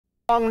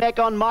Long neck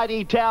on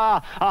Mighty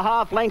Tower, a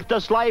half length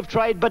to Slave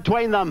Trade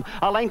between them,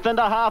 a length and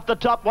a half the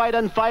top weight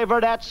and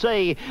favourite At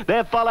Sea.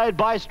 They're followed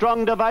by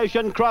Strong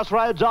Devotion,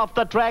 Crossroads off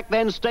the track,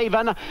 then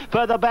Stephen.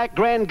 Further back,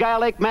 Grand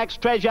Gaelic, Max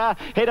Treasure,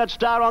 headed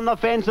Star on the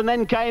fence, and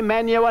then came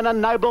Manuan and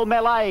Noble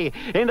Melee.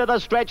 Into the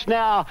stretch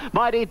now,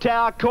 Mighty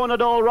Tower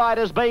cornered all right,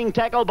 is being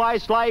tackled by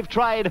Slave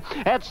Trade.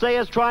 At Sea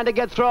is trying to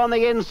get through on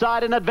the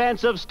inside in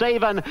advance of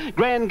Stephen.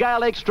 Grand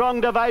Gaelic,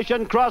 Strong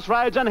Devotion,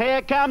 Crossroads, and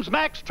here comes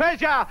Max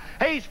Treasure.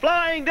 He's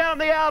flying down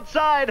the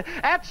outside.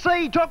 At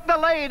Sea took the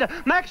lead.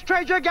 Max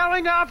Treasure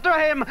going after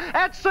him.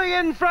 At Sea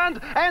in front,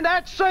 and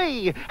At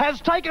Sea has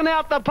taken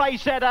out the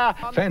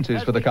Pacesetter.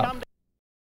 Fancies for the Cup.